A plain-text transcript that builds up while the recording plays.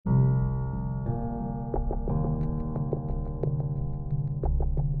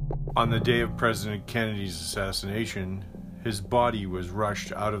On the day of President Kennedy's assassination, his body was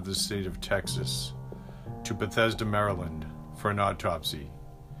rushed out of the state of Texas to Bethesda, Maryland, for an autopsy.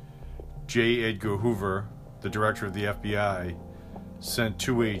 J. Edgar Hoover, the director of the FBI, sent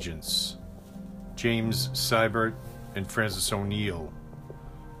two agents, James Seibert and Francis O'Neill,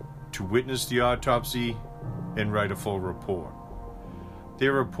 to witness the autopsy and write a full report.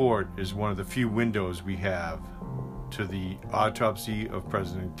 Their report is one of the few windows we have to the autopsy of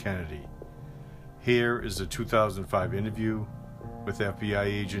President Kennedy. Here is a 2005 interview with FBI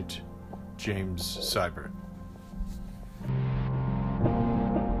agent James Seibert.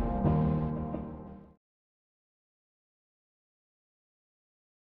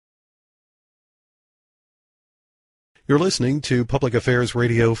 You're listening to Public Affairs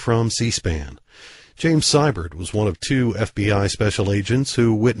Radio from C-SPAN. James Seibert was one of two FBI special agents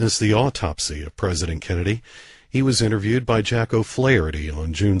who witnessed the autopsy of President Kennedy. He was interviewed by Jack O'Flaherty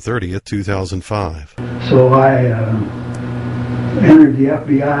on June 30th, 2005. So I entered the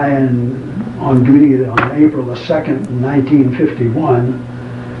FBI and on duty on April the 2nd,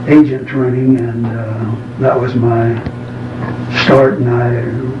 1951, agent training, and that was my start, and I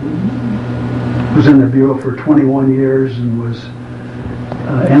was in the Bureau for 21 years and was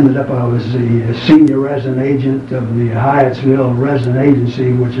I was the senior resident agent of the Hyattsville Resident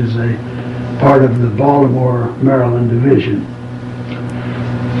Agency, which is a part of the Baltimore, Maryland division.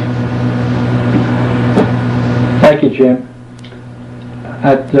 Thank you, Jim.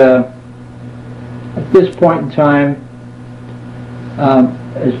 At this point in time,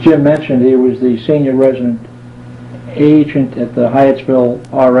 as Jim mentioned, he was the senior resident agent at the Hyattsville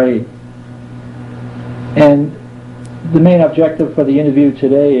RA. And the main objective for the interview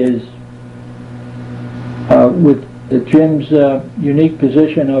today is with Jim's unique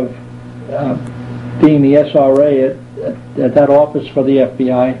position of being the SRA at that office for the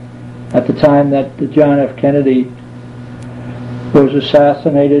FBI at the time that John F. Kennedy was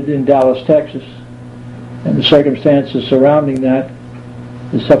assassinated in Dallas, Texas, and the circumstances surrounding that,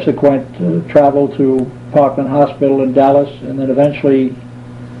 the subsequent travel to Parkland Hospital in Dallas, and then eventually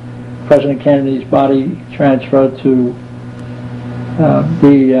President Kennedy's body transferred to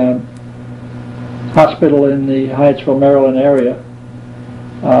the hospital in the Hyattsville, Maryland area.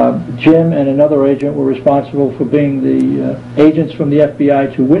 Jim and another agent were responsible for being the agents from the FBI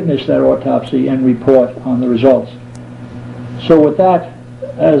to witness that autopsy and report on the results. So with that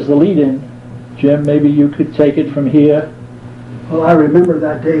as the lead-in, Jim, maybe you could take it from here. Well, I remember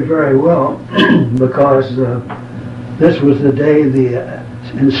that day very well because this was the day the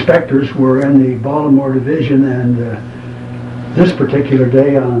inspectors were in the Baltimore division, and this particular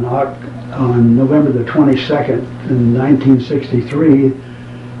day on November the 22nd in 1963,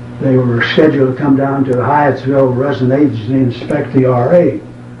 they were scheduled to come down to Hyattsville Resident Agency and inspect the RA.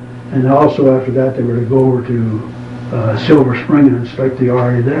 And also after that they were to go over to Silver Spring and inspect the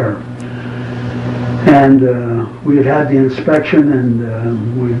RA there. And we had the inspection, and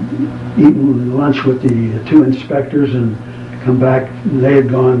we'd eaten lunch with the two inspectors and come back. They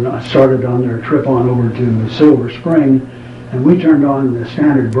had started on their trip on over to Silver Spring, and we turned on the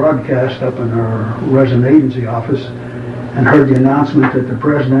standard broadcast up in our resident agency office and heard the announcement that the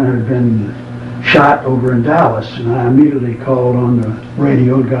president had been shot over in Dallas. And I immediately called on the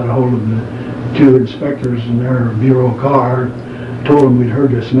radio and got a hold of the two inspectors in their bureau car, told them we'd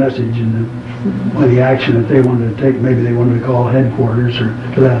heard this message and the action that they wanted to take. Maybe they wanted to call headquarters or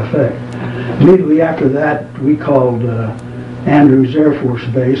to that effect. Immediately after that, we called Andrews Air Force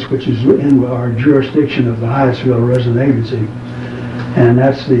Base, which is in our jurisdiction of the Hyattsville Resident Agency, and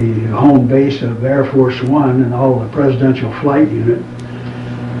that's the home base of Air Force One and all the presidential flight unit.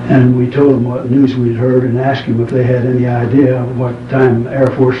 And we told them what news we'd heard and asked them if they had any idea of what time Air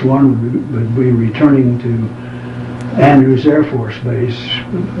Force One would be returning to Andrews Air Force Base,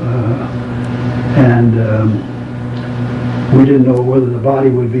 we didn't know whether the body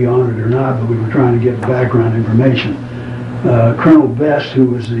would be on it or not, but we were trying to get background information. Colonel Best, who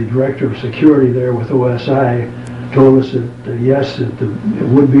was the director of security there with OSI, told us that yes, it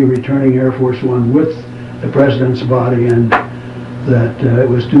would be returning Air Force One with the president's body, and that it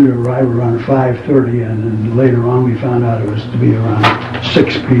was due to arrive around 5:30, and then later on we found out it was to be around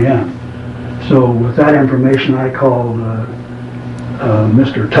 6 p.m. So with that information, I called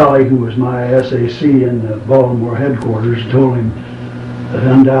Mr. Tully, who was my SAC in the Baltimore headquarters, told him that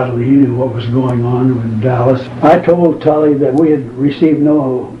undoubtedly he knew what was going on in Dallas. I told Tully that we had received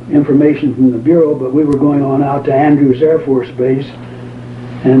no information from the Bureau, but we were going on out to Andrews Air Force Base,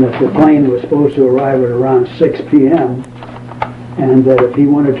 and that the plane was supposed to arrive at around 6 p.m., and that if he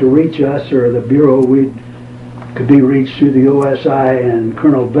wanted to reach us or the Bureau, we'd could be reached through the OSI and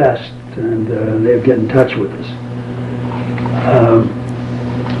Colonel Best, and they'd get in touch with us.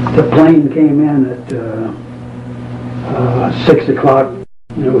 The plane came in at 6 o'clock.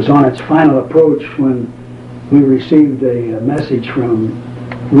 It was on its final approach when we received a message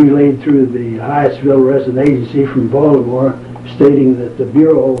relayed through the Hyattsville Resident Agency from Baltimore, stating that the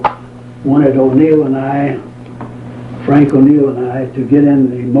Bureau wanted Frank O'Neill and I, to get in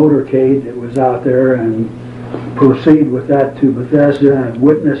the motorcade that was out there and proceed with that to Bethesda and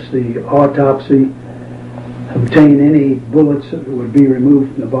witness the autopsy, obtain any bullets that would be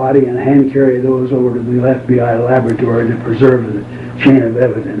removed from the body, and hand carry those over to the FBI laboratory to preserve the chain of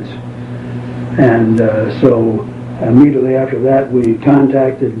evidence. And so immediately after that, we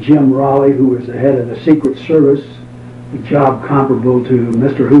contacted Jim Raleigh, who was the head of the Secret Service, a job comparable to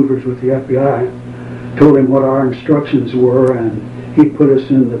Mr. Hoover's with the FBI, told him what our instructions were, and he put us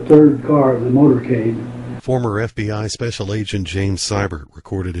in the third car of the motorcade. Former FBI Special Agent James Seibert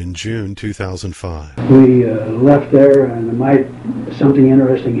recorded in June 2005. We left there, and something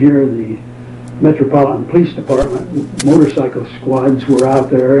interesting here, the Metropolitan Police Department motorcycle squads were out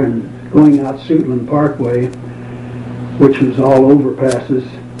there and going out Suitland Parkway, which was all overpasses.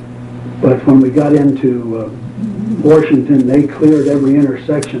 But when we got into Washington, they cleared every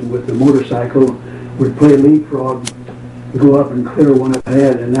intersection with the motorcycle. We'd play leapfrog, go up and clear one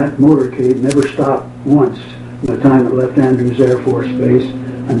ahead, and that motorcade never stopped once from the time it left Andrews Air Force Base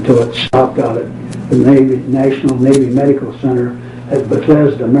until it stopped out at the National Navy Medical Center at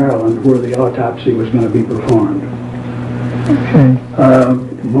Bethesda, Maryland, where the autopsy was going to be performed. Okay.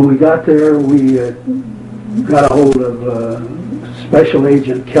 When we got there, we got a hold of Special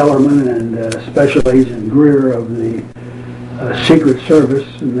Agent Kellerman and Special Agent Greer of the Secret Service,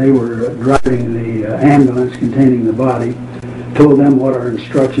 and they were driving the ambulance containing the body. Told them what our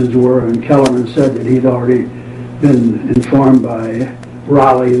instructions were, and Kellerman said that he'd already been informed by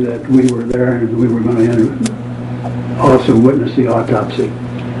Raleigh that we were there and we were going to also witness the autopsy.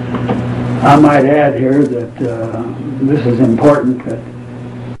 I might add here that this is important, that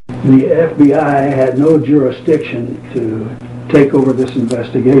the FBI had no jurisdiction to take over this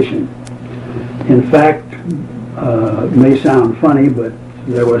investigation. In fact, it may sound funny, but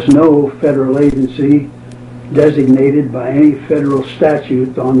there was no federal agency designated by any federal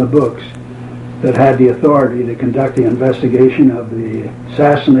statute on the books that had the authority to conduct the investigation of the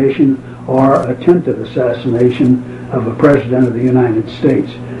assassination or attempted assassination of a president of the United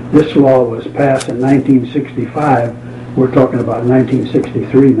States. This law was passed in 1965. We're talking about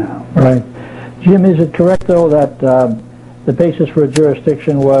 1963 now. Right. Jim, is it correct, though, that the basis for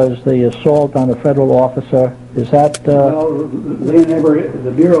jurisdiction was the assault on a federal officer? Is that... Well,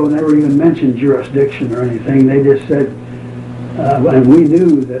 the Bureau never even mentioned jurisdiction or anything. They just said, and we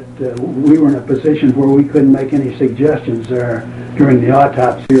knew that we were in a position where we couldn't make any suggestions there during the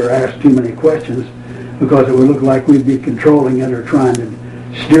autopsy or ask too many questions, because it would look like we'd be controlling it or trying to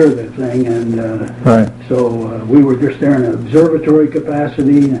steer the thing. And right. So we were just there in an observatory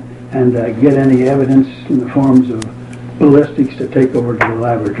capacity and get any evidence in the forms of ballistics to take over to the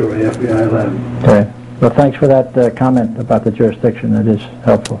laboratory, FBI lab. Okay. Well, thanks for that comment about the jurisdiction. That is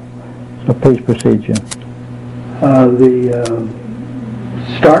helpful. So please proceed, Jim.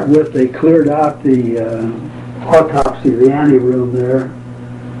 Start with, they cleared out the autopsy, the anteroom there.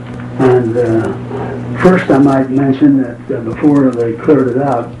 And first I might mention that before they cleared it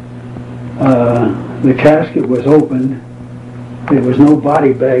out, the casket was opened. There was no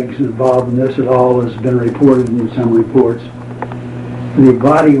body bags involved in this at all, as has been reported in some reports. The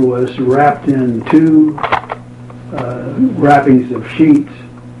body was wrapped in two wrappings of sheets.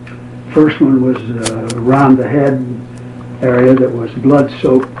 First one was around the head area that was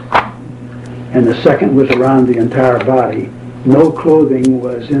blood-soaked, and the second was around the entire body. No clothing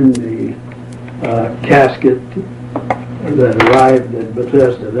was in the casket that arrived at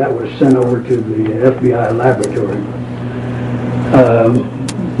Bethesda. That was sent over to the FBI laboratory.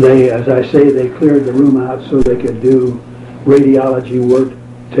 As I say, they cleared the room out so they could do radiology work,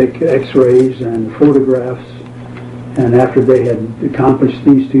 take x-rays and photographs, and after they had accomplished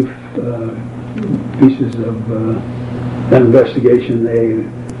these two pieces of that investigation, they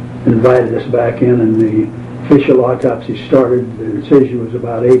invited us back in, and the official autopsy started. The incision was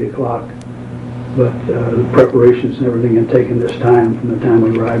about 8 o'clock, but the preparations and everything had taken this time from the time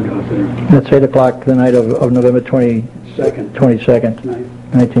we arrived out there. That's 8 o'clock the night of November 22nd,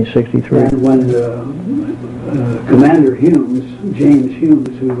 1963. And when Commander Humes, James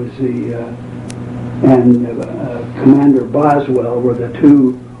Humes, who was and Commander Boswell were the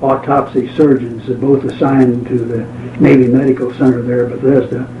two autopsy surgeons that both assigned to the Navy Medical Center there at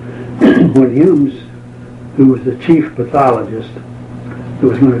Bethesda. When Humes who was the chief pathologist who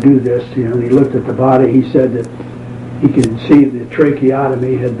was going to do this, and he looked at the body. He said that he could see the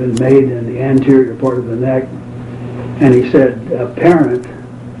tracheotomy had been made in the anterior part of the neck, and he said apparent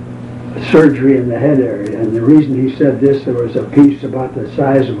surgery in the head area. And the reason he said this, there was a piece about the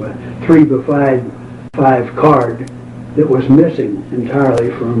size of a 3x5 card that was missing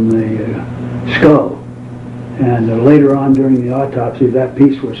entirely from the skull. And later on during the autopsy, that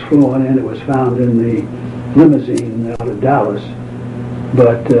piece was flown in. It was found in the limousine out of Dallas.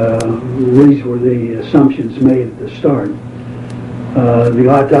 But these were the assumptions made at the start. The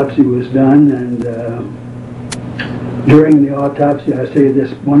autopsy was done, and during the autopsy, I say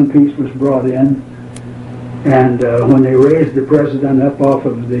this one piece was brought in, and when they raised the president up off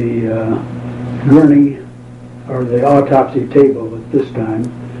of the gurney, or the autopsy table at this time,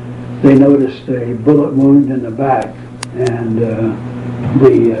 they noticed a bullet wound in the back, and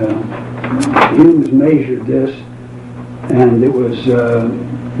Humes measured this, and it was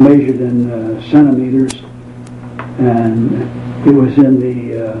measured in centimeters, and it was in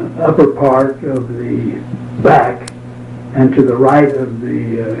the upper part of the back and to the right of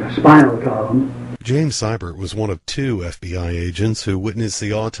the spinal column. James Seibert was one of 2 FBI agents who witnessed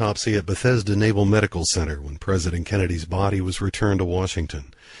the autopsy at Bethesda Naval Medical Center when President Kennedy's body was returned to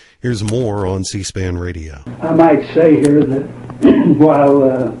Washington. Here's more on C-SPAN Radio. I might say here that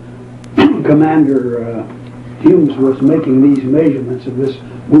while Commander Humes was making these measurements of this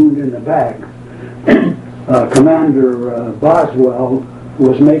wound in the back, Commander Boswell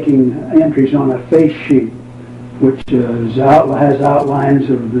was making entries on a face sheet which has outlines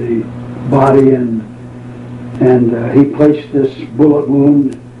of the body, and he placed this bullet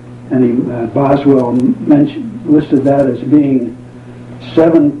wound, and Boswell listed that as being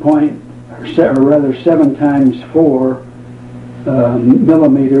 7 times 4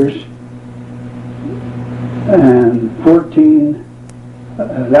 millimeters, and 14,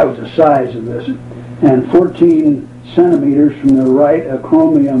 that was the size of this, and 14 centimeters from the right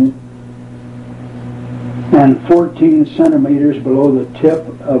acromion, and 14 centimeters below the tip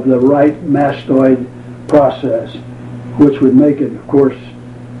of the right mastoid process, which would make it, of course,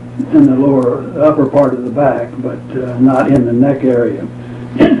 in the upper part of the back, but not in the neck area.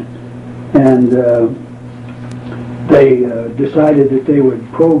 And they decided that they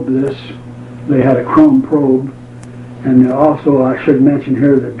would probe this. They had a chrome probe, and also I should mention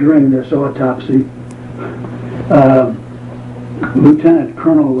here that during this autopsy, Lieutenant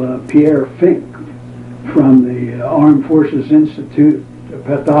Colonel Pierre Fink from the Armed Forces Institute of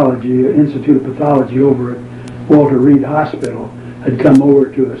Pathology over at Walter Reed Hospital had come over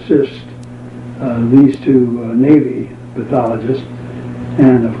to assist these 2 Navy pathologists,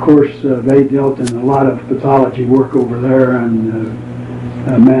 and of course they dealt in a lot of pathology work over there, and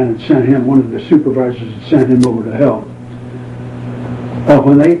a man had sent him, one of the supervisors had sent him over to help.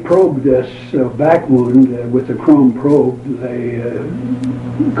 When they probed this back wound with the chrome probe, they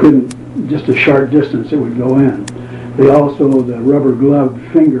couldn't, just a short distance it would go in. They also, the rubber gloved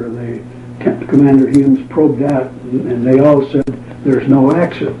finger, Commander Humes probed that, and they all said there's no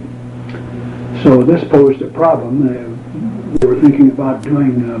exit. So this posed a problem. They were thinking about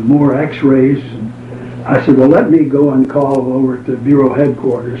doing more x-rays. I said, well, let me go and call over at the Bureau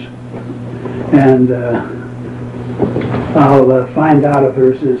headquarters, and I'll find out if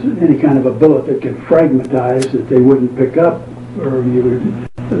there's any kind of a bullet that can fragmentize that they wouldn't pick up, or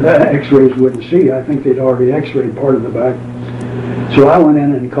the x-rays wouldn't see. I think they'd already x-rayed part of the back. So I went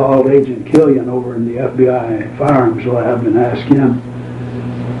in and called Agent Killian over in the FBI firearms lab and asked him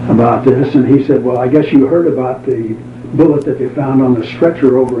about this, and he said, well, I guess you heard about the bullet that they found on the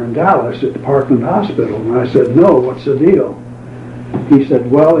stretcher over in Dallas at the Parkland Hospital. And I said, no, what's the deal? He said,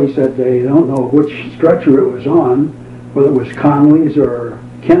 well, they don't know which stretcher it was on, whether it was Connolly's or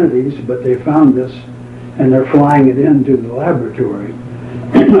Kennedy's, but they found this, and they're flying it into the laboratory.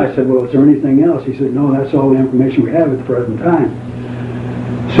 I said, well, is there anything else? He said, no, that's all the information we have at the present time.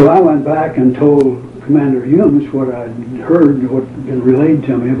 So I went back and told Commander Humes what I'd heard, what had been relayed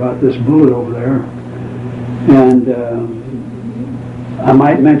to me about this bullet over there. And I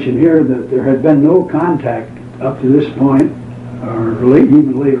might mention here that there had been no contact up to this point, or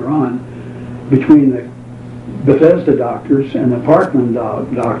even later on, between the Bethesda doctors and the Parkland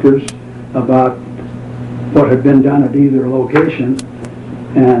doctors about what had been done at either location.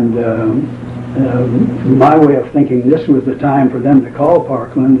 And my way of thinking, this was the time for them to call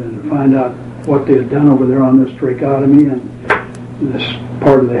Parkland and find out what they had done over there on this tracheotomy and this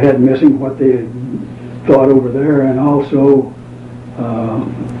part of the head missing, what they had thought over there, and also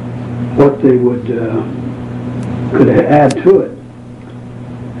what they would could add to it.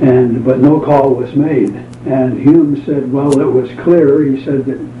 but no call was made. And Hume said, well, it was clear. He said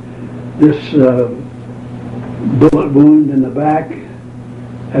that this bullet wound in the back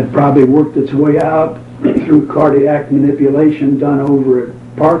had probably worked its way out through cardiac manipulation done over at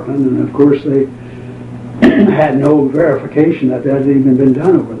Parkland, and of course they had no verification that that had even been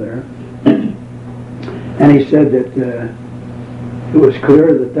done over there. And he said that it was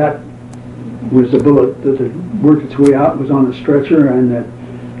clear that that was the bullet that had worked its way out, was on a stretcher, and that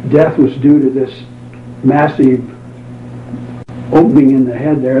death was due to this massive opening in the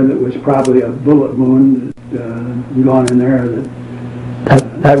head there that was probably a bullet wound gone in there.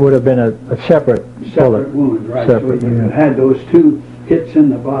 That would have been a separate bullet. Wound, right? Separate, so yeah. it had those two hits in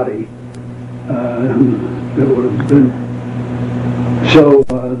the body that would have been. So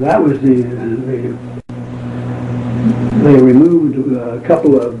that was they removed a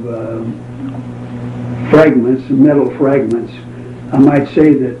couple of fragments, metal fragments. I might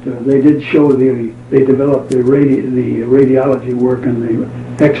say that they did show they developed the radiology work and the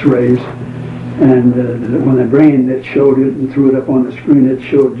X-rays, and when the brain it showed it and threw it up on the screen, it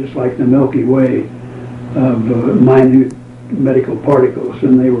showed just like the Milky Way of minute medical particles,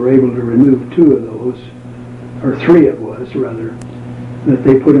 and they were able to remove two of those, or three it was rather, that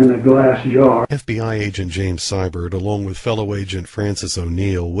they put in a glass jar. FBI agent James Seibert, along with fellow agent Francis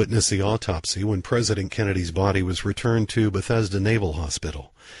O'Neill, witnessed the autopsy when President Kennedy's body was returned to Bethesda Naval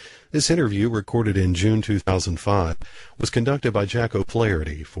Hospital. This interview, recorded in June 2005, was conducted by Jack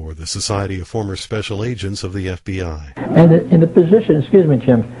O'Flaherty for the Society of Former Special Agents of the FBI. And in the position, excuse me,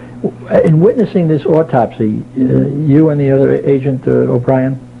 Jim, in witnessing this autopsy, you and the other agent,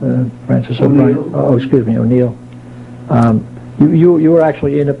 O'Brien, Francis O'Brien, O'Neill, you were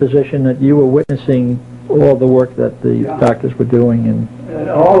actually in a position that you were witnessing all the work that the doctors were doing, and at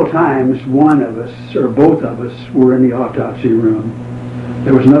all times, one of us or both of us were in the autopsy room.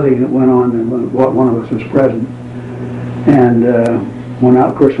 There was nothing that went on when one of us was present. And when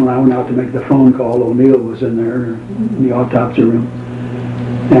I went out to make the phone call, O'Neill was in there in the autopsy room.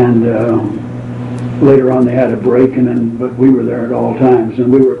 And later on, they had a break, but we were there at all times,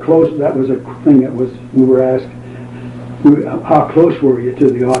 and we were close. That was a thing that we were asked. How close were you to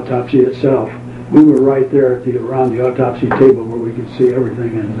the autopsy itself? We were right there around the autopsy table where we could see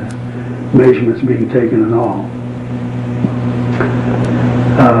everything and measurements being taken and all.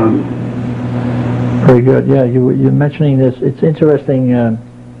 Very good. Yeah, you're mentioning this. It's interesting.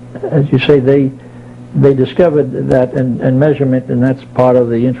 As you say, they discovered that and measurement, and that's part of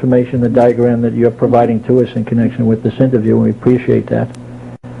the information, the diagram that you're providing to us in connection with this interview, and we appreciate that.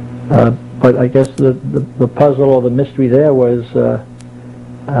 But I guess the puzzle or the mystery there was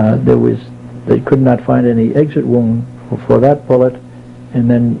they could not find any exit wound for that bullet, and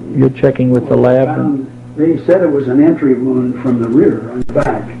then you're checking with the lab. They said it was an entry wound from the rear on the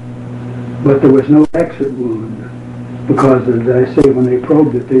back, but there was no exit wound because, as I say, when they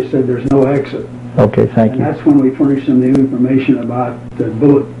probed it, they said there's no exit. Okay, thank you. And that's when we furnished them the information about the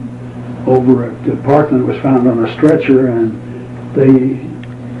bullet over at Parkland was found on a stretcher, and they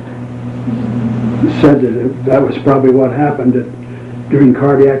said that that was probably what happened, that during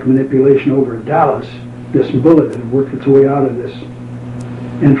cardiac manipulation over at Dallas, this bullet had worked its way out of this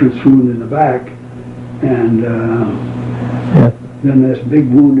entrance wound in the back, and then this big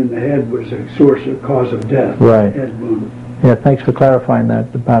wound in the head was a cause of death. Right. Head wound. Yeah, thanks for clarifying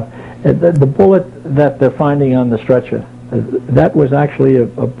that. About the bullet that they're finding on the stretcher, that was actually a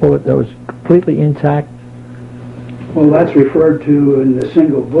bullet that was completely intact? Well, that's referred to in the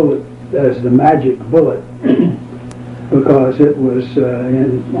single bullet as the magic bullet because it was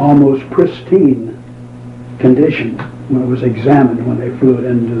in almost pristine condition when it was examined when they flew it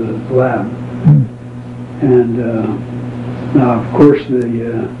into the lab. And now, of course,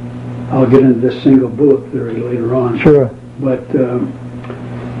 I'll get into this single bullet theory later on. Sure. But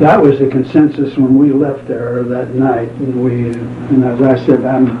that was the consensus when we left there that night. And as I said,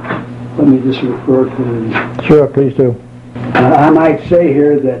 let me just refer to... Sure, please do. I might say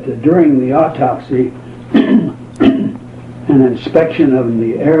here that during the autopsy, an inspection of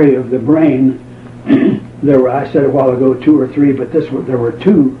the area of the brain, there were, I said a while ago, 2 or 3, but there were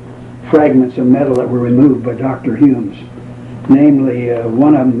 2 fragments of metal that were removed by Dr. Humes, namely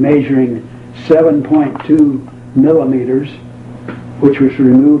one of them measuring 7.2 millimeters, which was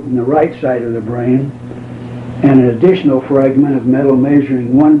removed from the right side of the brain, and an additional fragment of metal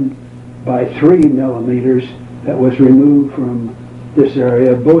measuring 1 by 3 millimeters that was removed from this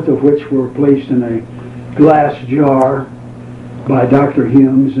area, both of which were placed in a glass jar by Dr.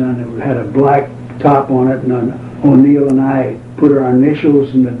 Humes, and it had a black top on it, and O'Neill and I put our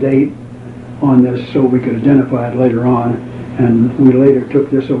initials and the date on this so we could identify it later on, and we later took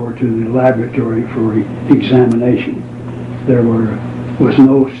this over to the laboratory for examination. There was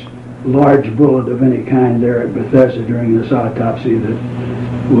no large bullet of any kind there at Bethesda during this autopsy that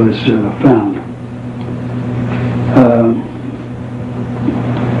was found.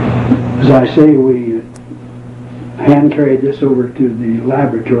 As I say, we hand carried this over to the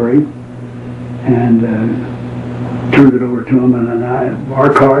laboratory and turned it over to them, and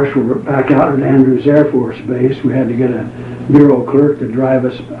our cars were back out at Andrews Air Force Base. We had to get a bureau clerk to drive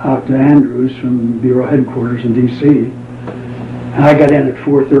us out to Andrews from bureau headquarters in D.C. I got in at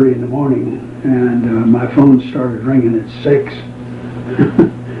 4:30 in the morning, and my phone started ringing at 6.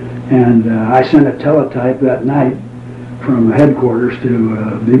 And I sent a teletype that night from headquarters to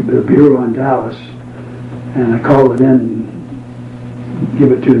the bureau in Dallas, and I called it in and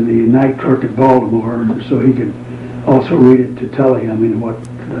give it to the night clerk at Baltimore so he could also read it to Tully, what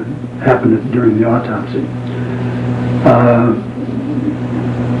happened during the autopsy.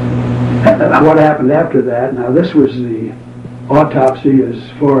 What happened after that, now this was the autopsy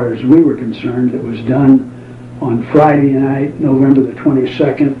as far as we were concerned. It was done on Friday night, November the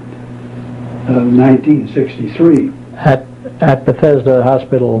 22nd of 1963. At Bethesda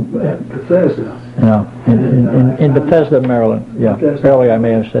Hospital. At Bethesda. Yeah, in Bethesda, Maryland. Yeah, Bethesda. Earlier I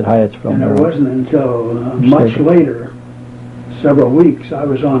may have said Hyattsville, And it Maryland. wasn't until much later, several weeks, I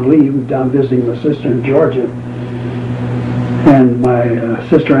was on leave down visiting my sister in Georgia. And my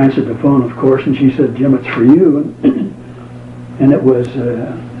sister answered the phone, of course, and she said, "Jim, it's for you." And it was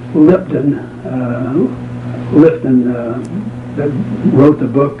Lipton that wrote the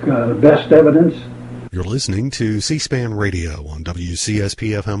book, Best Evidence. You're listening to C-SPAN Radio on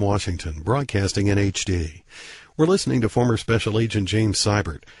WCSP-FM Washington, broadcasting in HD. We're listening to former Special Agent James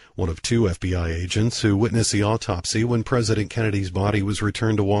Seibert, one of 2 FBI agents who witnessed the autopsy when President Kennedy's body was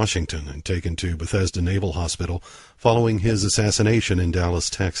returned to Washington and taken to Bethesda Naval Hospital following his assassination in Dallas,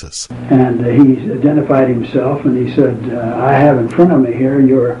 Texas. And he identified himself, and he said, I have in front of me here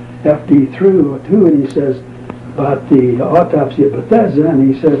your FD-302, and he says, about the autopsy at Bethesda,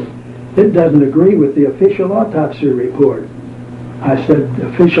 and he said, it doesn't agree with the official autopsy report. I said,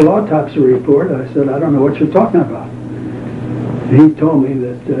 official autopsy report? I said, I don't know what you're talking about. He told me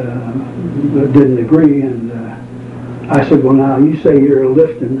that that didn't agree, and I said, well, now, you say you're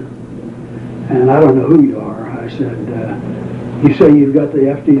Lifton, and I don't know who you are. I said, you say you've got the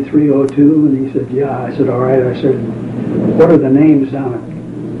FD-302? And he said, yeah. I said, all right. I said, what are the names down at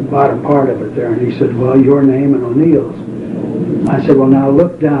the bottom part of it there? And he said, well, your name and O'Neill's. I said, well, now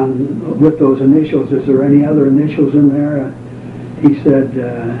look down with those initials. Is there any other initials in there? He said,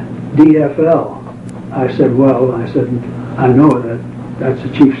 DFL. I said, well, I know that's the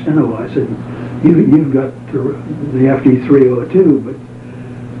chief steno. I said, you've got the FD-302, but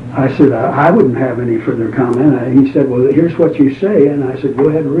I said, I wouldn't have any further comment. He said, well, here's what you say, and I said, go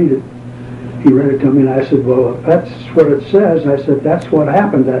ahead and read it. He read it to me, and I said, well, if that's what it says, I said, that's what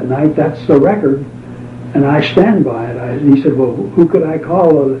happened that night, that's the record, and I stand by it. He said, well, who could I call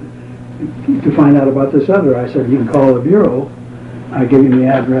to find out about this other? I said, you can call the Bureau. I gave him the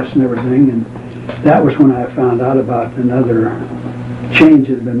address and everything, and that was when I found out about another change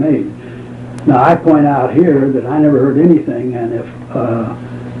that had been made. Now, I point out here that I never heard anything, and if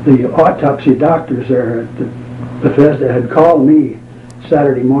the autopsy doctors there at the Bethesda had called me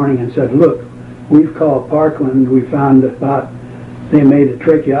Saturday morning and said, look, we've called Parkland, we found about they made a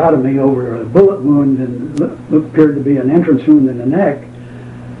tracheotomy over a bullet wound and appeared to be an entrance wound in the neck,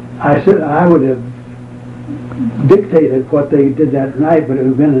 I said I would have dictated what they did that night, but it would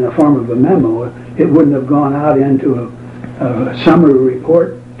have been in the form of a memo. It wouldn't have gone out into a summary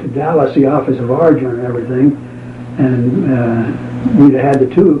report to Dallas, the office of Arger and everything, and we'd have had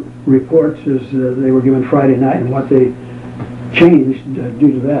the 2 reports as they were given Friday night and what they changed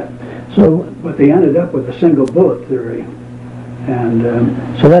due to that. But they ended up with a single bullet theory. And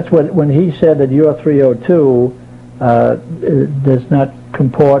so that's when he said that your 302 does not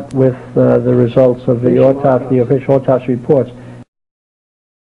comport with the results of the official autopsy reports.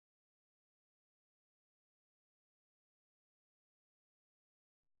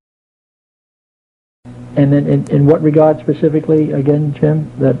 And then in what regard specifically, again,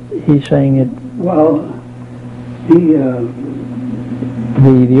 Jim, that he's saying it? Well, he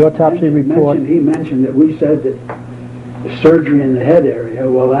the autopsy report. He mentioned that we said that the surgery in the head area.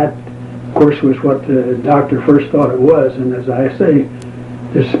 Well, that, of course, was what the doctor first thought it was. And as I say,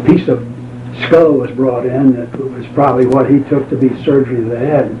 this piece of skull was brought in that was probably what he took to be surgery of the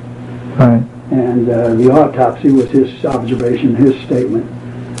head. Right. And the autopsy was his observation, his statement.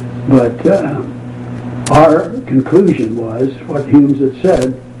 But our conclusion was what Humes had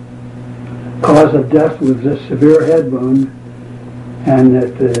said. Cause of death was a severe head wound and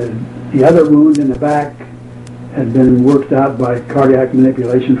that the other wound in the back had been worked out by cardiac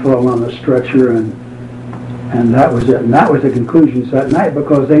manipulation, falling on the stretcher, and that was it. And that was the conclusions that night,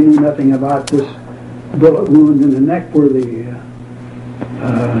 because they knew nothing about this bullet wound in the neck where the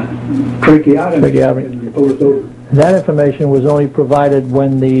tracheotomy was over. That information was only provided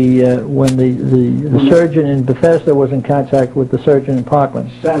when the surgeon in Bethesda was in contact with the surgeon in Parkland.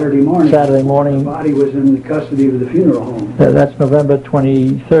 Saturday morning. The body was in the custody of the funeral home. That's November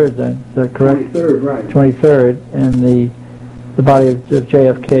 23rd, then. Is that correct? 23rd, right. 23rd, and the body of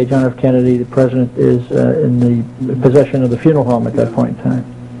JFK, John F. Kennedy, the president, is in the possession of the funeral home at that point in time.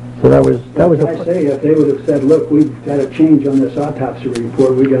 So that was. I say, if they would have said, "Look, we've got a change on this autopsy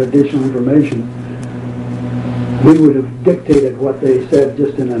report. We got additional information," we would have dictated what they said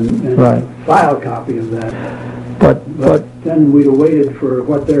just in a file copy of that. But then we'd have waited for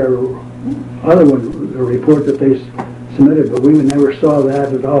what their other one, the report that they submitted, but we never saw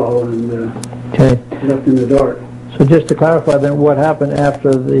that at all, and left in the dark. So just to clarify then, what happened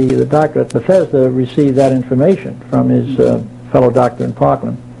after the doctor at Bethesda received that information from his fellow doctor in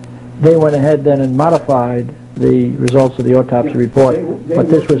Parkland? They went ahead then and modified the results of the autopsy report, but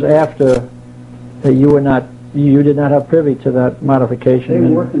this was after that you did not have privy to that modification. They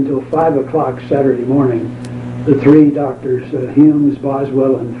worked until 5 o'clock Saturday morning. The three doctors, Humes,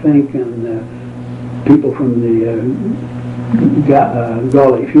 Boswell, and Fink, and people from the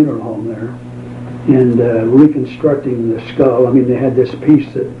Gawley funeral home there, and reconstructing the skull. I mean, they had this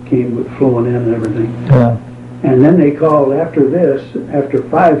piece that came with flowing in and everything. Yeah. And then they called after this, after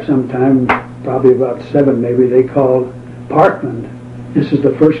 5 sometime, probably about 7 maybe, they called Parkland. This is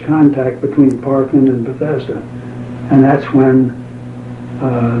the first contact between Parkland and Bethesda. And that's when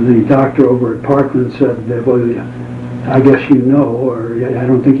the doctor over at Parkland said, well, I guess you know, or I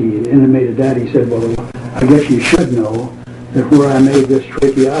don't think he intimated that. He said, well, I guess you should know that where I made this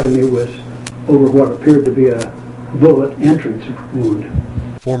tracheotomy was over what appeared to be a bullet entrance wound.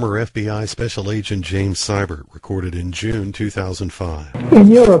 Former FBI Special Agent James Seibert recorded in June 2005. In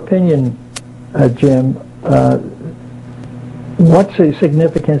your opinion, Jim, what's the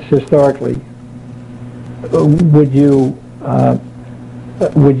significance historically? Would you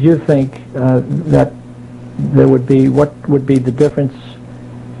think that there would be, what would be the difference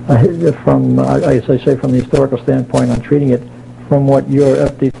from, as I say, from the historical standpoint on treating it, from what your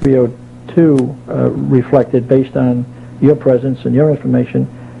FD 302 reflected based on your presence and your information,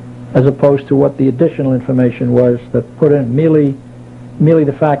 as opposed to what the additional information was that put in merely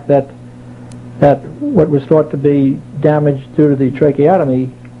the fact that what was thought to be damage due to the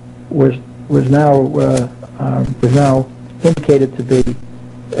tracheotomy was now indicated to be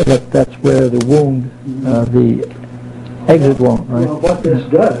that's where the wound, the exit wound, right? Well, what this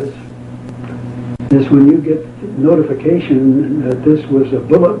does is when you get notification that this was a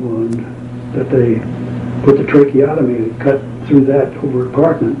bullet wound, that they put the tracheotomy, cut through that over at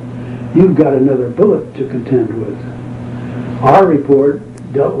Parkland, you've got another bullet to contend with. Our report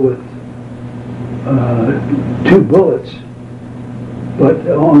dealt with 2 bullets, but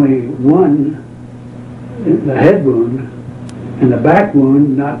only one, the head wound, and the back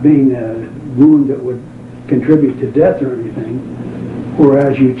wound not being a wound that would contribute to death or anything.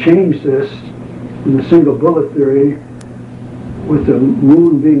 Whereas you change this from the single bullet theory with the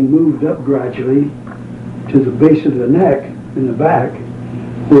wound being moved up gradually to the base of the neck in the back,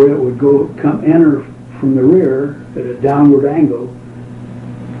 where it would enter from the rear at a downward angle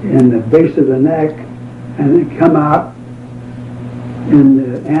in the base of the neck, and then come out in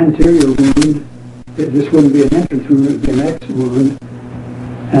the anterior wound. This wouldn't be an entrance wound, it would be an exit wound.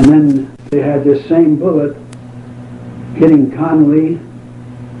 And then they had this same bullet hitting Connolly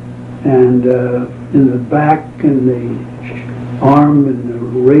and in the back and the arm and the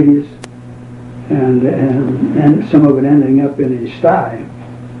radius, and some of it ending up in his thigh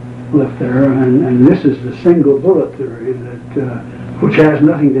left there. And this is the single bullet theory that which has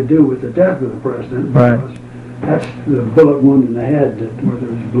nothing to do with the death of the president, because that's the bullet wound in the head where it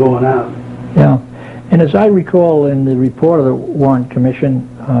was blowing out. Yeah, and as I recall in the report of the Warren Commission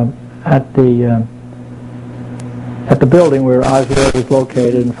at the building where Oswald was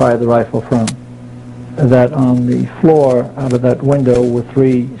located and fired the rifle from, that on the floor out of that window were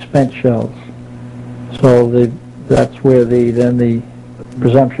 3 spent shells. So that's where then the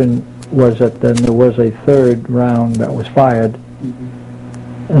presumption was that then there was a 3rd round that was fired.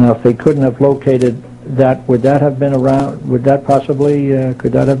 And if they couldn't have located that, would that have been around? Would that possibly,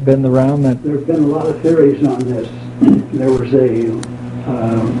 could that have been the round that? There have been a lot of theories on this. There was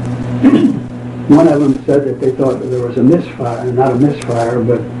one of them said that they thought that there was a misfire, not a misfire,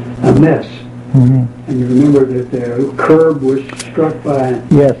 but a miss And you remember that the curb was struck by,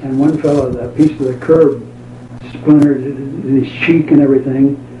 Yes. and one fellow, a piece of the curb splintered his cheek and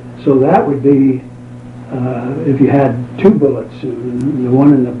everything. So that would be, if you had two bullets, the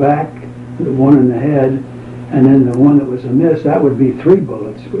one in the back, the one in the head, and then the one that was amiss, that would be 3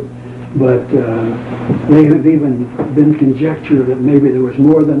 bullets. But they have even been conjectured that maybe there was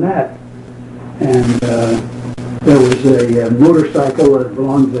more than that. And there was a motorcycle that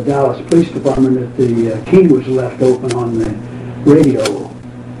belonged to the Dallas Police Department that the key was left open on the radio.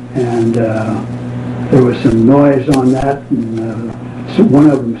 And there was some noise on that, and one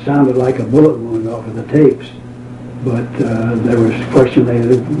of them sounded like a bullet wound off of the tapes. But there was a question, they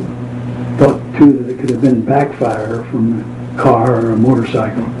thought too that it could have been backfire from a car or a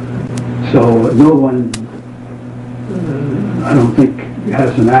motorcycle. So no one, I don't think,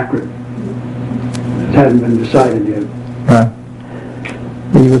 has an accurate, it hasn't been decided yet. Right.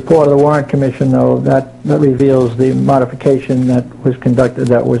 The report of the Warrant Commission, though, that reveals the modification that was conducted,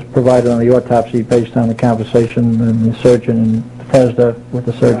 that was provided on the autopsy based on the conversation and the surgeon in Bethesda with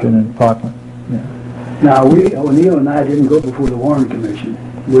the surgeon in Parkland. Yeah. Now, O'Neill and I didn't go before the Warren Commission.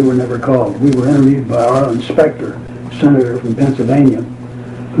 We were never called. We were interviewed by our inspector, senator from Pennsylvania,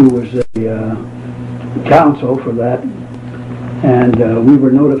 who was a counsel for that. And we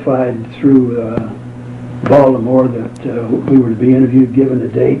were notified through Baltimore that we were to be interviewed, given a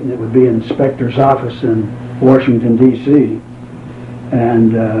date, and it would be in the inspector's office in Washington, D.C.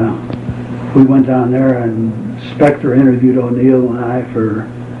 And we went down there, and the inspector interviewed O'Neill and I for,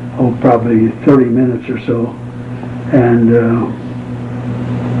 probably 30 minutes or so. And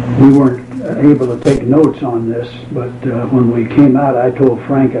we weren't able to take notes on this, but when we came out, I told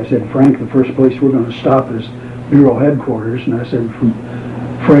Frank, I said, Frank, the first place we're going to stop is Bureau headquarters. And I said, from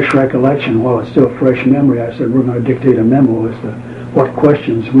fresh recollection, while it's still fresh memory, I said, we're going to dictate a memo as to what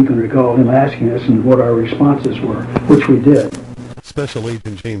questions we can recall him asking us and what our responses were, which we did. Special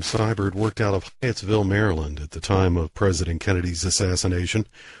Agent James Seibert worked out of Hyattsville, Maryland at the time of President Kennedy's assassination.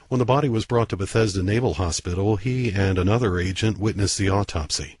 When the body was brought to Bethesda Naval Hospital, he and another agent witnessed the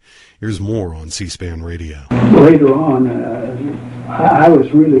autopsy. Here's more on C-SPAN Radio. Later on, I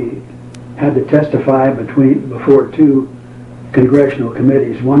was really had to testify before 2 congressional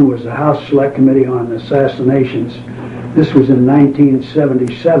committees. One was the House Select Committee on Assassinations. This was in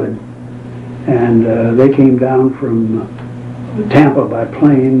 1977, and they came down from Tampa by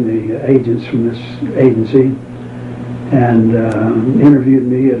plane, the agents from this agency, and interviewed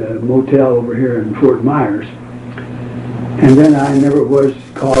me at a motel over here in Fort Myers. And then I never was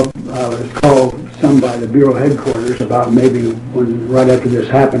called. I was called some by the Bureau headquarters about maybe right after this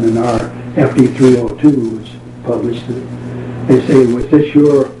happened, and our FD 302 was published. They say, was this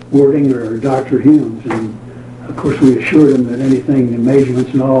your wording or Dr. Hume's? And of course we assured them that anything, the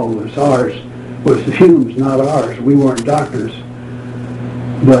measurements and all, was ours, was the Hume's, not ours. We weren't doctors.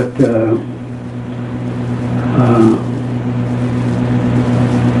 But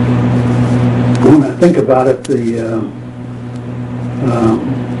when I think about it,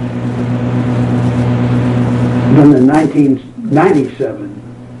 then in 1997,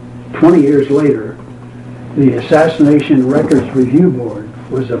 20 years later, the Assassination Records Review Board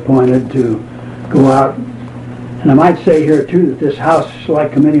was appointed to go out. And I might say here, too, that this House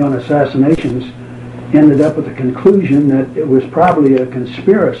Select Committee on Assassinations ended up with the conclusion that it was probably a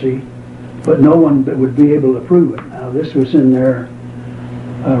conspiracy, but no one would be able to prove it. Now, this was in their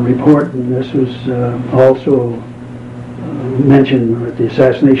report, and this was also mentioned at the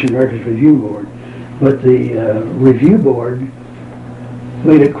Assassination Records Review Board. But the Review Board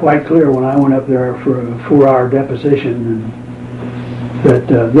made it quite clear when I went up there for a 4-hour deposition that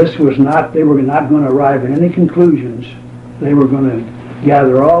this was not, they were not going to arrive at any conclusions. They were going to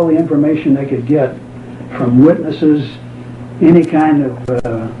gather all the information they could get from witnesses, any kind of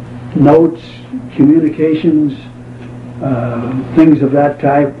notes, communications, things of that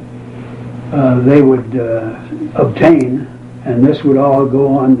type they would obtain, and this would all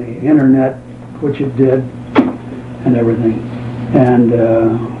go on the internet, which it did, and everything. And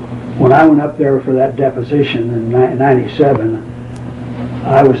when I went up there for that deposition in 97,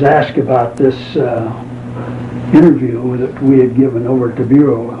 I was asked about this interview that we had given over to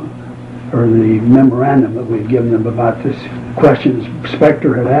Bureau, or the memorandum that we had given them about this questions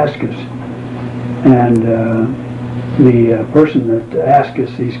Spector had asked us. And the person that asked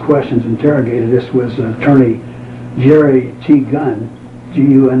us these questions, interrogated us, was Attorney Jerry T. Gunn,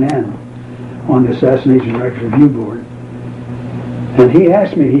 G-U-N-N, on the Assassination Records Review Board. And he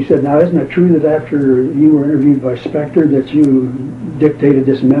asked me, he said, now isn't it true that after you were interviewed by Spector that you dictated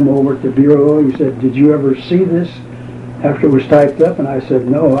this memo over at the Bureau? He said, did you ever see this after it was typed up? And I said,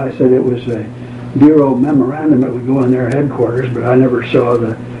 no. I said, it was Bureau memorandum that would go in their headquarters, but I never saw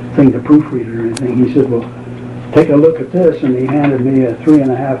the thing to proofread it or anything. He said, well, take a look at this, and he handed me a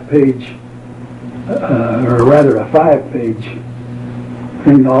 3.5-page, or rather a 5-page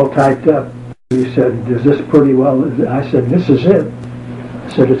thing all typed up. He said, is this pretty well? I said, this is it. I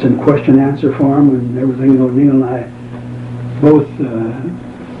said, it's in question-answer form and everything. O'Neill and I both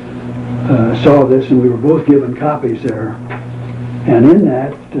saw this, and we were both given copies there. And in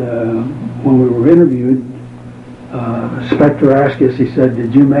that, when we were interviewed, Spector asked us, he said,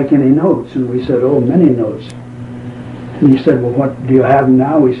 did you make any notes? And we said, oh, many notes. And he said, well, what, do you have them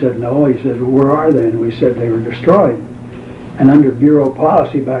now? We said, no. He said, well, where are they? And we said, they were destroyed. And under Bureau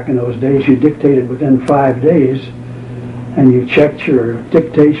policy back in those days, you dictated within 5 days, and you checked your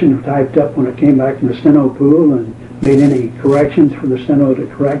dictation, typed up when it came back from the steno pool, and made any corrections for the steno to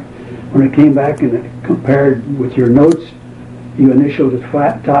correct. When it came back and it compared with your notes, you initialed the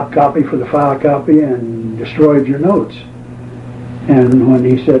top copy for the file copy and destroyed your notes. And when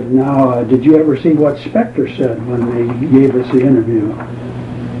he said, now, did you ever see what Spector said when they gave us the interview?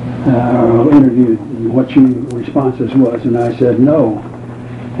 Interviewed what your responses was, and I said no.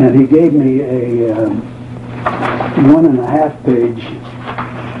 And he gave me a 1.5-page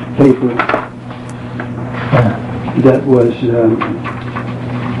paper that was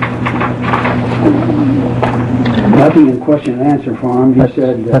nothing in question and answer form. He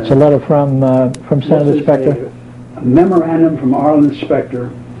said that's a letter from Senator Spector. A memorandum from Arlen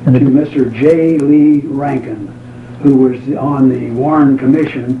Spector to Mr. J. Lee Rankin, who was on the Warren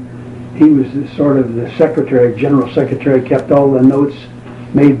Commission. He was sort of the secretary, general secretary, kept all the notes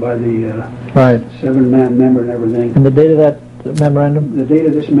made by the right 7-man member and everything. And the date of that memorandum? The date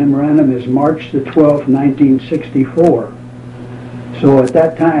of this memorandum is March the 12th, 1964. So at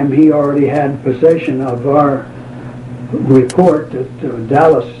that time, he already had possession of our report, that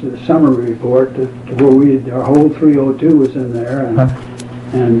Dallas summary report, where our whole 302 was in there,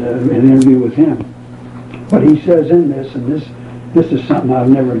 and an interview with him. What he says in this, and this is something I've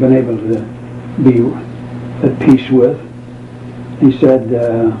never been able to be at peace with. He said,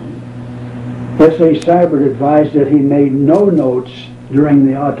 S.A. Seibert advised that he made no notes during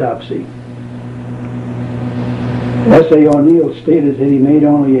the autopsy. S.A. O'Neill stated that he made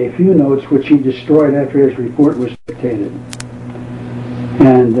only a few notes which he destroyed after his report was dictated.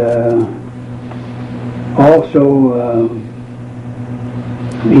 And also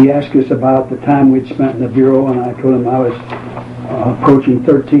he asked us about the time we'd spent in the Bureau, and I told him I was approaching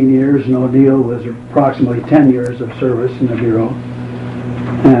 13 years, and O'Neill was approximately 10 years of service in the Bureau.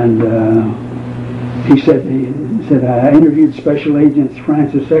 And he said, I interviewed Special Agents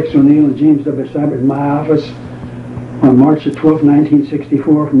Francis X. O'Neill and James W. Seibert in my office on March the 12th,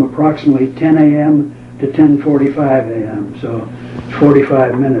 1964, from approximately 10 a.m. to 10:45 a.m. So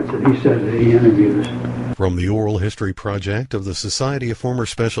 45 minutes that he said that he interviewed us. From the Oral History Project of the Society of Former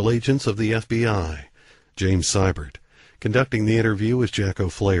Special Agents of the FBI, James Seibert. Conducting the interview is Jack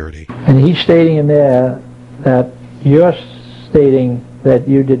O'Flaherty. And he's stating in there that you're stating that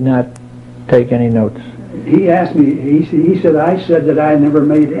you did not take any notes. He asked me, he said, I said that I never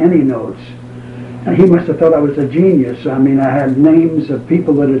made any notes. And he must have thought I was a genius. I mean, I had names of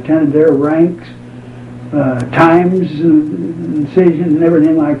people that attended their ranks, times, decisions, and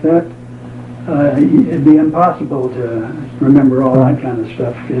everything like that. It'd be impossible to remember all that kind of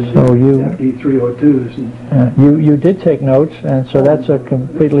stuff. So you FD302s. You did take notes, and so that's a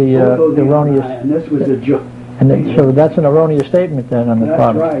completely erroneous. And this was a joke. And so that's an erroneous statement then on the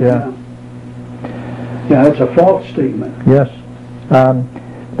part. That's right. Yeah, it's a false statement. Yes.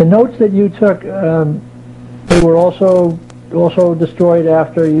 The notes that you took, they were also destroyed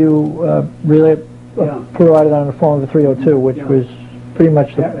after you really provided on the form of the 302, which was pretty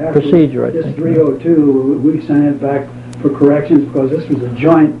much the procedure, I think. This 302, we sent it back for corrections because this was a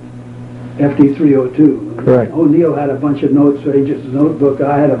joint FD 302. Correct. O'Neill had a bunch of notes, so he just a notebook.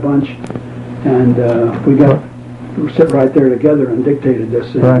 I had a bunch, and we sit right there together and dictated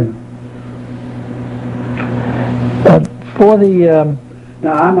this thing. Right. For the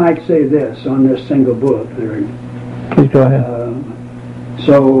now, I might say this on this single bullet theory. Please go ahead.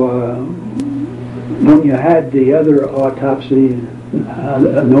 When you had the other autopsy,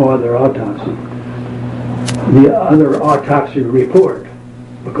 no other autopsy, the other autopsy report,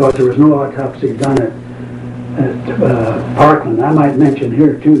 because there was no autopsy done at Parkland. I might mention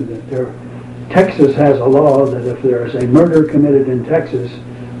here too that Texas has a law that if there is a murder committed in Texas,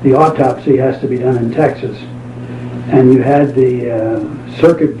 the autopsy has to be done in Texas. And you had the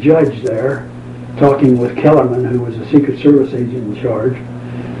circuit judge there talking with Kellerman, who was a Secret Service agent in charge,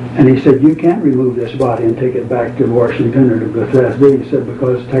 and he said, you can't remove this body and take it back to Washington or to Bethesda. He said,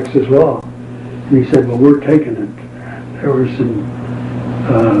 because Texas law. he said, well, we're taking it. There was some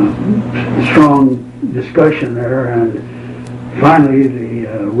strong discussion there, and finally the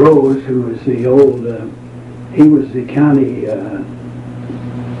Rose, who was the old, he was the county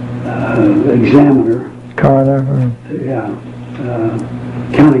examiner. Coroner? Yeah.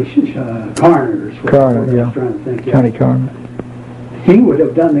 County coroner is what I was trying to think. County coroner. He would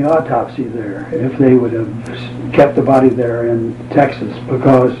have done the autopsy there if they would have kept the body there in Texas,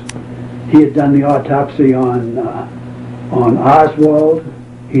 because he had done the autopsy on Oswald.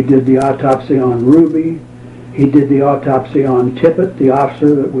 He did the autopsy on Ruby. He did the autopsy on Tippett, the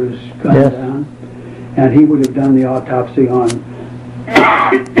officer that was gunned down. And he would have done the autopsy on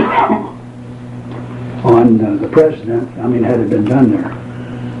the president. I mean, had it been done there.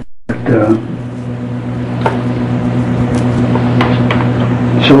 But,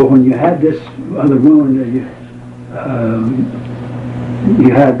 so when you had this other wound,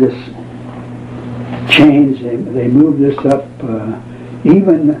 you had this change. They moved this up.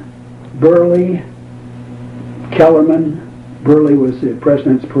 Even Burley, Kellerman. Burley was the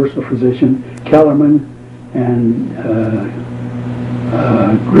president's personal physician. Kellerman and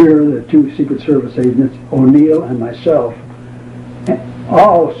Greer, the two Secret Service agents, O'Neill and myself,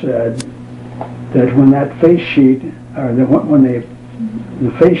 all said that when that face sheet, or when the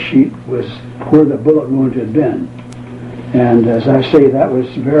face sheet was where the bullet wound had been. And as I say, that was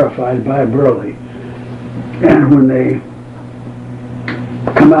verified by Burley. And when they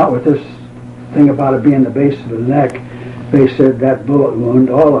come out with this thing about it being the base of the neck, they said that bullet wound,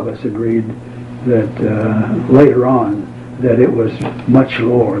 all of us agreed that later on that it was much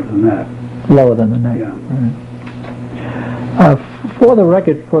lower than that. Lower than the neck. Yeah. Right. For the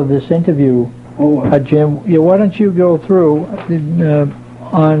record, for this interview, Jim, why don't you go through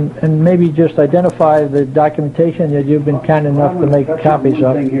and maybe just identify the documentation that you've been kind enough to make copies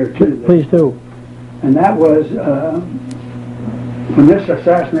of. Here too, please do. And that was when this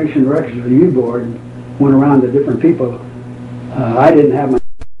Assassination Records Review Board went around to different people. I didn't have my,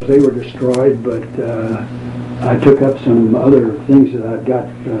 they were destroyed, but I took up some other things that I got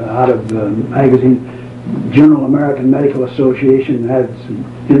out of the magazine. Journal American Medical Association had some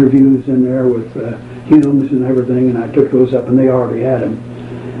interviews in there with Humes and everything, and I took those up, and they already had them.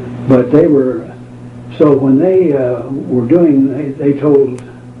 But they were, so when they were doing, they told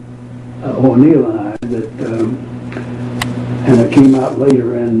O'Neill and I that, and it came out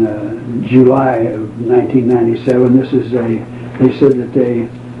later in July of 1997, this is they said that they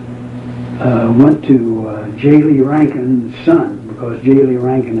went to J. Lee Rankin's son, because J. Lee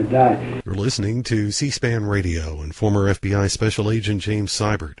Rankin had died. You're listening to C-SPAN Radio and former FBI Special Agent James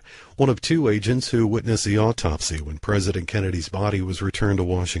Seibert, one of two agents who witnessed the autopsy when President Kennedy's body was returned to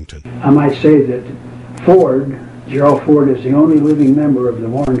Washington. I might say that Ford, Gerald Ford, is the only living member of the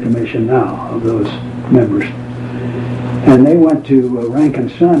Warren Commission now, of those members. And they went to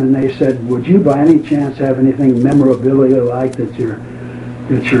Rankin's son and they said, would you by any chance have anything memorabilia like that your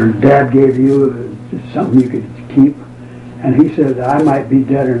dad gave you, something you could keep? And he said, I might be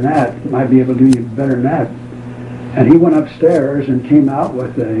deader than that, might be able to do you better than that. And he went upstairs and came out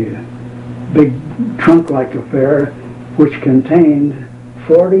with a big trunk-like affair which contained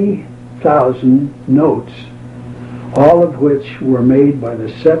 40,000 notes, all of which were made by the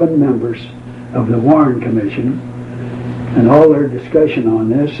 7 members of the Warren Commission, and all their discussion on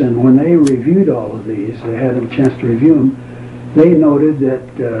this. And when they reviewed all of these, they had a chance to review them, they noted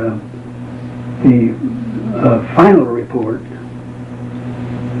that the final report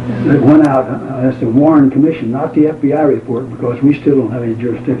that went out as the Warren Commission, not the FBI report, because we still don't have any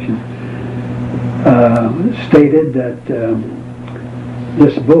jurisdiction, stated that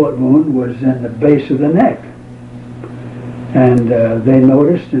this bullet wound was in the base of the neck. And they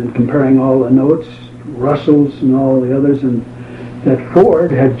noticed, in comparing all the notes, Russell's and all the others, and that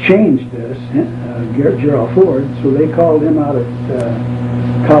Ford had changed this, Gerald Ford, so they called him out at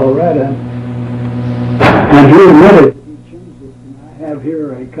Colorado, and he admitted he changed it. And I have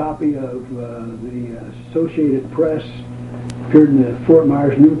here a copy of the Associated Press, appeared in the Fort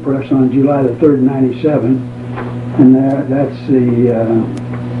Myers News Press on July the 3rd, 97, and that's the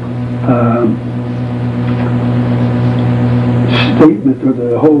statement of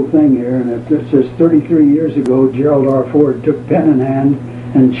the whole thing here, and it says 33 years ago Gerald R. Ford took pen in hand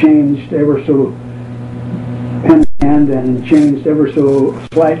and changed ever so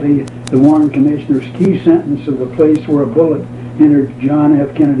slightly the Warren Commissioner's key sentence of the place where a bullet entered John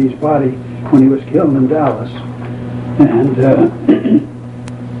F. Kennedy's body when he was killed in Dallas. And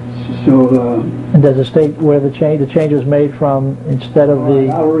and does it state where the change was made from, instead of the...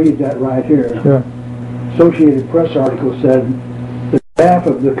 I'll read that right here. Sure. Associated Press article said the Staff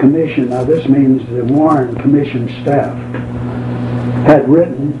of the commission, now this means the Warren Commission staff, had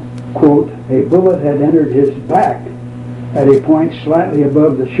written, quote, a bullet had entered his back at a point slightly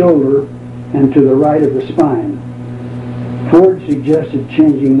above the shoulder and to the right of the spine. Ford suggested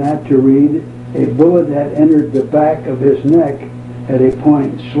changing that to read, a bullet had entered the back of his neck at a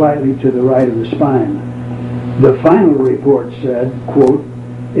point slightly to the right of the spine. The final report said, quote,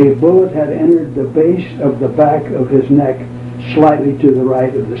 a bullet had entered the base of the back of his neck slightly to the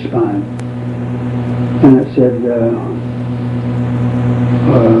right of the spine. And it said,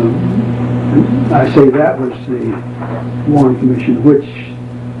 I say that was the Warren Commission, which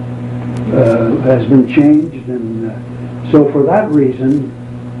has been changed, and so for that reason,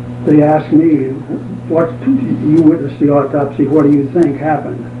 they asked me, "What you witnessed the autopsy? What do you think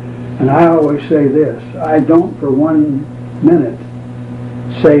happened?" And I always say this: I don't, for 1 minute,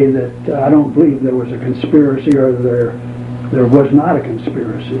 say that I don't believe there was a conspiracy or there was not a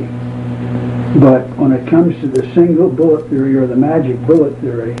conspiracy. But when it comes to the single bullet theory or the magic bullet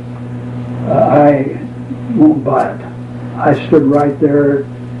theory, I won't buy it. I stood right there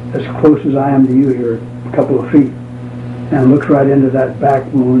as close as I am to you here, a couple of feet, and looked right into that back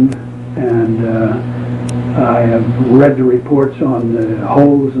wound, and I have read the reports on the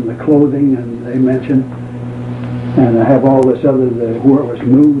holes in the clothing, and they mentioned, and I have all this other, where it was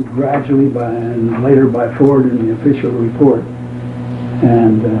moved gradually and later by Ford in the official report,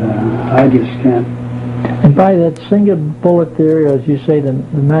 and I just can't. And by that single bullet theory, or as you say, the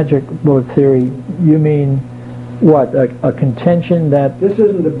magic bullet theory, you mean what? A contention that this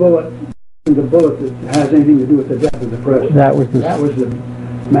isn't the bullet that has anything to do with the death of the president. That was the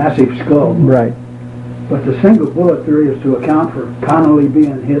massive skull. Right. But the single bullet theory is to account for Connolly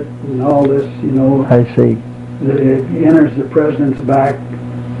being hit and all this, you know. I see. It enters the president's back,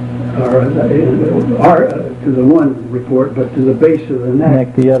 or to the one report, but to the base of the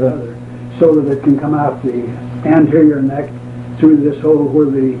neck the other, so that it can come out the anterior neck through this hole where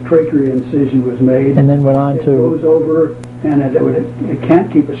the trachea incision was made. And then went on it goes over, and it can't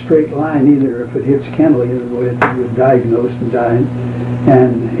keep a straight line either. If it hits Kennedy, the way it was diagnosed and died,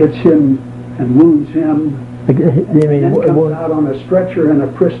 and hits him and wounds him, you mean, and comes out on a stretcher in a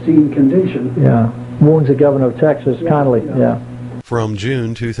pristine condition. Yeah, wounds the governor of Texas, Connolly. Yeah. From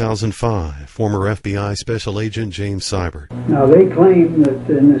June 2005, former FBI Special Agent James Seibert. Now they claim that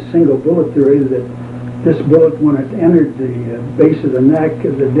in this single bullet theory that this bullet, when it entered the base of the neck,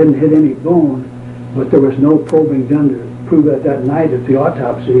 that it didn't hit any bone, but there was no probing done to prove that night at the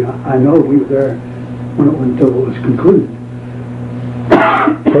autopsy. I know we were there until it was concluded.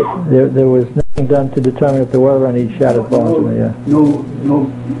 There was nothing done to determine if there were any shattered bones in there. No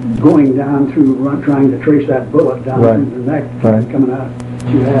going down through, trying to trace that bullet down through the neck, coming out.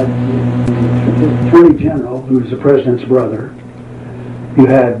 You had the Attorney General, who was the president's brother. You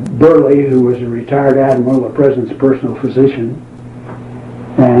had Burley, who was a retired admiral, the president's personal physician,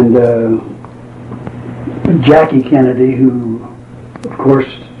 and Jackie Kennedy, who, of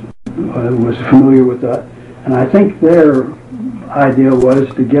course, was familiar with that. And I think their idea was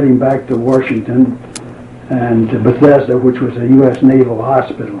to get him back to Washington and to Bethesda, which was a U.S. Naval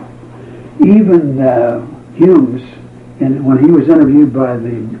hospital. Even Humes, when he was interviewed by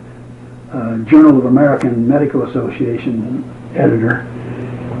the Journal of American Medical Association editor,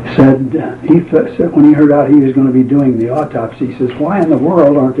 said when he heard out he was going to be doing the autopsy, he says, why in the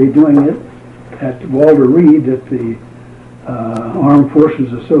world aren't they doing it at Walter Reed at the Armed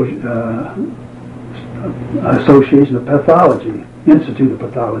Forces Association of Pathology, Institute of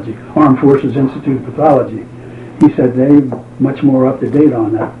Pathology, Armed Forces Institute of Pathology. He said they're much more up to date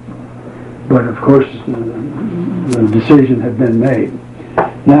on that. But of course, the decision had been made.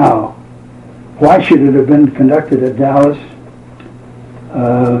 Now, why should it have been conducted at Dallas?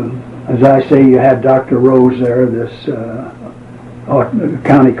 As I say, you had Dr. Rose there, this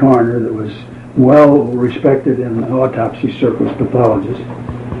county coroner that was well respected in autopsy circles, pathologist.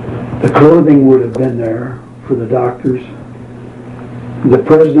 The clothing would have been there for the doctors. The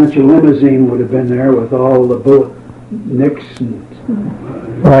presidential limousine would have been there with all the bullet nicks and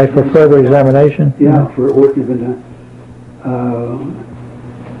right, for further examination. Yeah, for what had been done.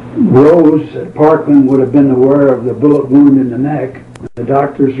 Rose at Parkland would have been aware of the bullet wound in the neck. The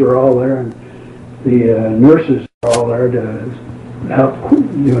doctors are all there, and the nurses are all there to help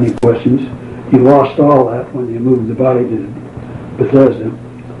do any questions. You lost all that when you moved the body to Bethesda.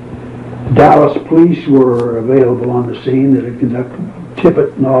 Dallas police were available on the scene that had conducted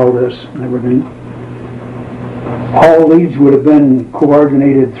Tippit and all this and everything. All leads would have been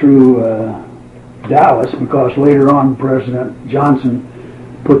coordinated through Dallas, because later on President Johnson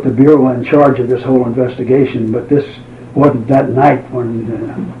put the Bureau in charge of this whole investigation, but this wasn't that night when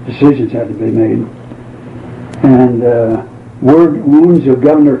decisions had to be made. And wounds of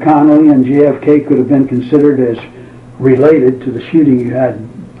Governor Connolly and JFK could have been considered as related to the shooting. You had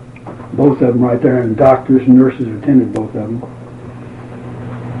both of them right there, and doctors and nurses attended both of them.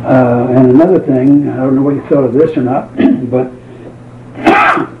 And another thing, I don't know what you thought of this or not, but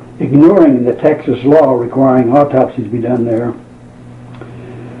ignoring the Texas law requiring autopsies be done there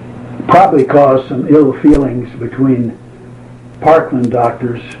probably caused some ill feelings between Parkland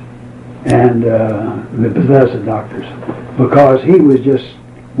doctors and the Bethesda doctors, because he was just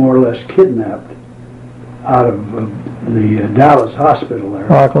more or less kidnapped out of the Dallas hospital there.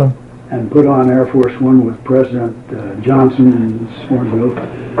 Parkland. And put on Air Force One with President Johnson in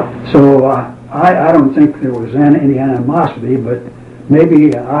Sportsville. So I don't think there was any animosity, but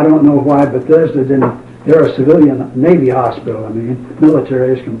maybe, I don't know why Bethesda didn't. They're a civilian Navy hospital. I mean,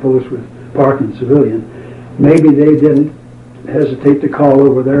 military is composed with Parkland civilian. Maybe they didn't hesitate to call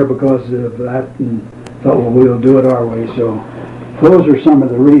over there because of that and thought, well, we'll do it our way. So those are some of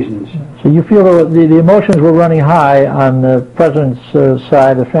the reasons. So you feel the emotions were running high on the president's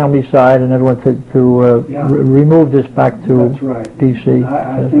side, the family side, and everyone to remove this back to That's right. D.C.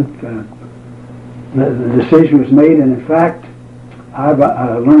 I think the decision was made, and in fact, I've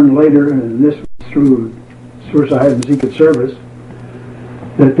learned later, and this was through source I had in Secret Service,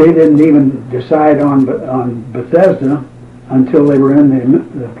 that they didn't even decide on Bethesda until they were in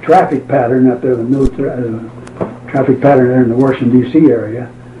the traffic pattern up there, the military traffic pattern there in the Washington, D.C.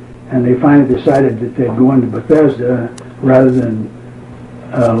 area, and they finally decided that they'd go into Bethesda rather than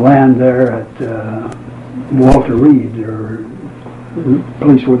land there at Walter Reed, or the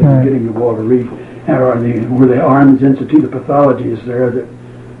place where they were getting to Walter Reed, or where the Arms Institute of Pathology is there, that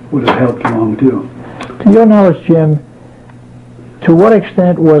would have helped along too. To your knowledge, Jim, to what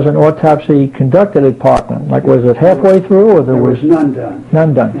extent was an autopsy conducted at Parkland? Like, was it halfway through, or there was none done?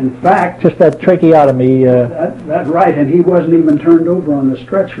 None done. In fact, just that tracheotomy. That's right, and he wasn't even turned over on the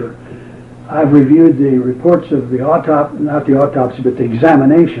stretcher. I've reviewed the reports of the not the autopsy, but the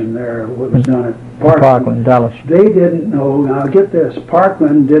examination there, what was done at Parkland, Dallas. They didn't know, now get this,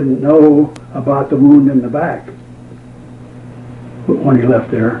 Parkland didn't know about the wound in the back when he left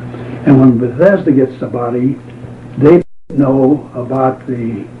there. And when Bethesda gets the body, they didn't know about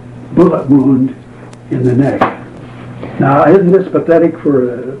the bullet wound in the neck. Now, isn't this pathetic for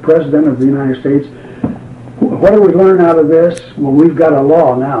the President of the United States? What do we learn out of this? Well, we've got a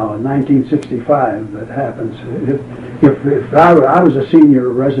law now in 1965 that happens. If I was a senior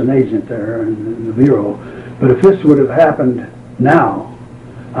resident agent there in the Bureau, but if this would have happened now,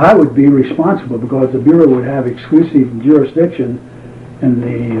 I would be responsible, because the Bureau would have exclusive jurisdiction and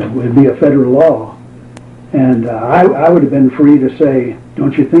it would be a federal law. And I would have been free to say,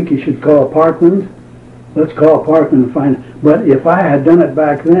 don't you think you should call Parkland? Let's call Parkland and find. But if I had done it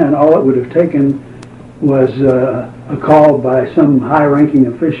back then, all it would have taken was a call by some high-ranking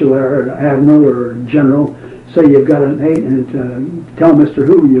official, or admiral or general, say you've got an agent, and tell Mr.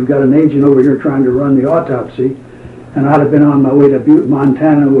 Who you've got an agent over here trying to run the autopsy, and I'd have been on my way to Butte,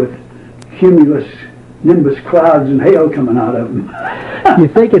 Montana, with cumulus nimbus clouds and hail coming out of them. You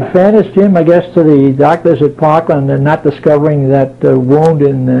think, in fairness, Jim, I guess, to the doctors at Parkland, and not discovering that wound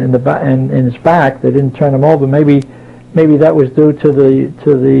in his back, they didn't turn him over. Maybe that was due to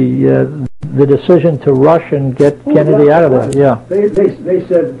the decision to rush and get Kennedy out of there. Yeah. They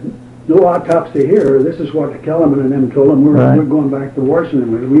said no autopsy here. This is what Kellerman and them told them. We're going back to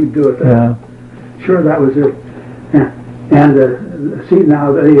Washington. We'd do it there. Yeah. Sure, that was it. And see,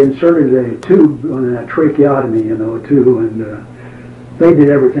 now they inserted a tube on a tracheotomy, too, and they did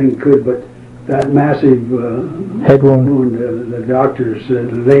everything they could, but that massive head wound, the doctors said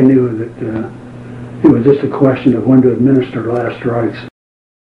they knew that it was just a question of when to administer last rites.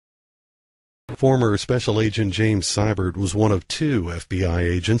 Former Special Agent James Seibert was one of 2 FBI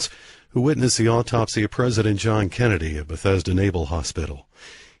agents who witnessed the autopsy of President John Kennedy at Bethesda Naval Hospital.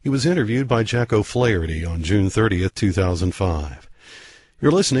 He was interviewed by Jack O'Flaherty on June 30th, 2005.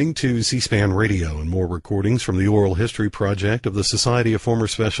 You're listening to C-SPAN Radio, and more recordings from the Oral History Project of the Society of Former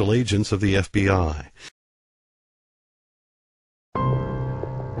Special Agents of the FBI.